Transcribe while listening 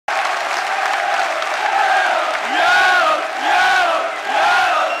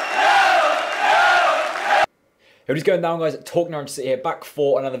What is going down, guys? TalkNorwichCity here, back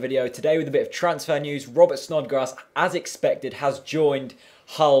for another video. Today with a bit of transfer news. Robert Snodgrass, as expected, has joined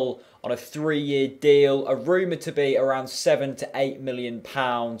Hull on a 3-year deal. Rumoured to be around £7 to £8 million,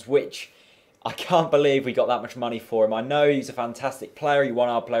 which I can't believe we got that much money for him. I know he's a fantastic player. He won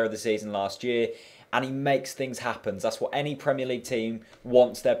our Player of the Season last year, and he makes things happen. That's what any Premier League team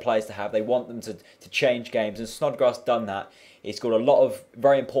wants their players to have. They want them to change games, and Snodgrass done that. He scored a lot of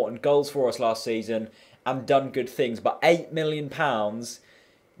very important goals for us last season and done good things, but £8 million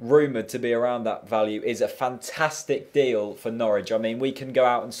rumoured to be around that value is a fantastic deal for Norwich. I mean, we can go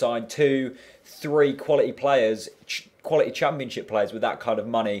out and sign 2, 3 quality players, quality championship players with that kind of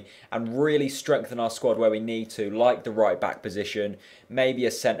money and really strengthen our squad where we need to, like the right back position, maybe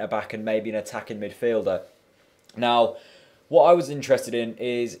a centre back and maybe an attacking midfielder. Now, what I was interested in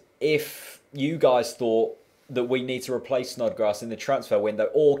is if you guys thought that we need to replace Snodgrass in the transfer window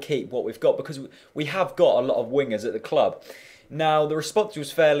or keep what we've got, because we have got a lot of wingers at the club. Now, the response was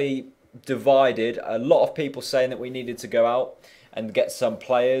fairly divided. A lot of people saying that we needed to go out and get some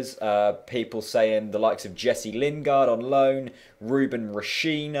players. People saying the likes of Jesse Lingard on loan, Ruben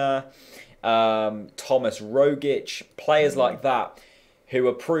Rashina, Thomas Rogic, players like that who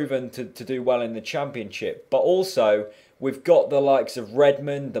are proven to do well in the Championship. But also, we've got the likes of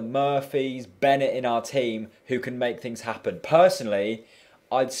Redmond, the Murphys, Bennett in our team who can make things happen. Personally,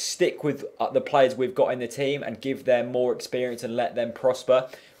 I'd stick with the players we've got in the team and give them more experience and let them prosper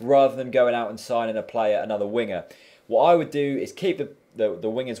rather than going out and signing a player, another winger. What I would do is keep the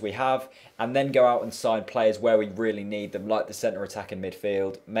wingers we have and then go out and sign players where we really need them, like the centre attack and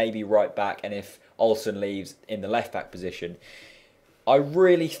midfield, maybe right back, and if Olsen leaves, in the left back position. I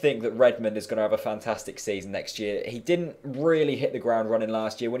really think that Redmond is going to have a fantastic season next year. He didn't really hit the ground running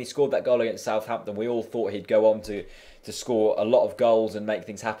last year. When he scored that goal against Southampton, we all thought he'd go on to score a lot of goals and make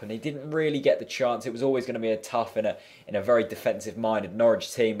things happen. He didn't really get the chance. It was always going to be a tough in a very defensive-minded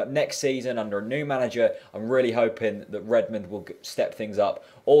Norwich team. But next season, under a new manager, I'm really hoping that Redmond will step things up.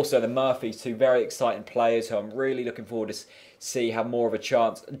 Also, the Murphys, 2 very exciting players who I'm really looking forward to see have more of a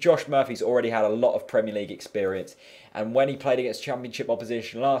chance. Josh Murphy's already had a lot of Premier League experience, and when he played against Championship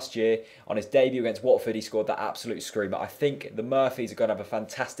opposition last year, on his debut against Watford, he scored that absolute screamer. I think the Murphys are going to have a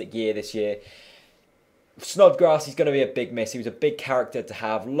fantastic year this year. Snodgrass is going to be a big miss. He was a big character to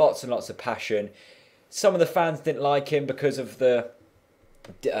have, lots and lots of passion. Some of the fans didn't like him because of the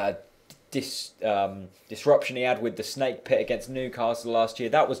disruption he had with the snake pit against Newcastle last year.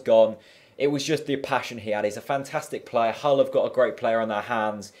 That was gone. It was just the passion he had. He's a fantastic player. Hull have got a great player on their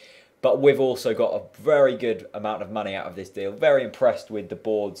hands, but we've also got a very good amount of money out of this deal. Very impressed with the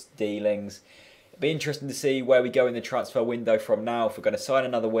board's dealings. It'll be interesting to see where we go in the transfer window from now, if we're going to sign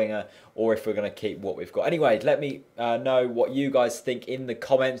another winger or if we're going to keep what we've got. Anyway, let me know what you guys think in the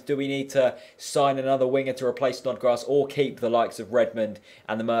comments. Do we need to sign another winger to replace Snodgrass or keep the likes of Redmond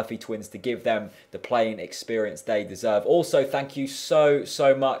and the Murphy twins to give them the playing experience they deserve? Also, thank you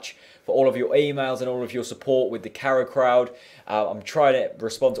so much for all of your emails and all of your support with the Carrow crowd. I'm trying to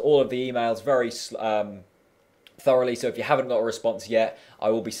respond to all of the emails very thoroughly, so if you haven't got a response yet, I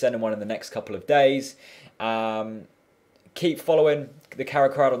will be sending one in the next couple of days. Keep following the Carrow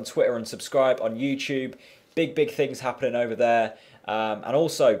crowd on Twitter and subscribe on YouTube. Big things happening over there. And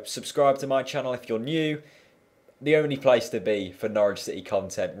also, subscribe to my channel if you're new. The only place to be for Norwich City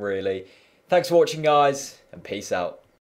content, really. Thanks for watching, guys, and peace out.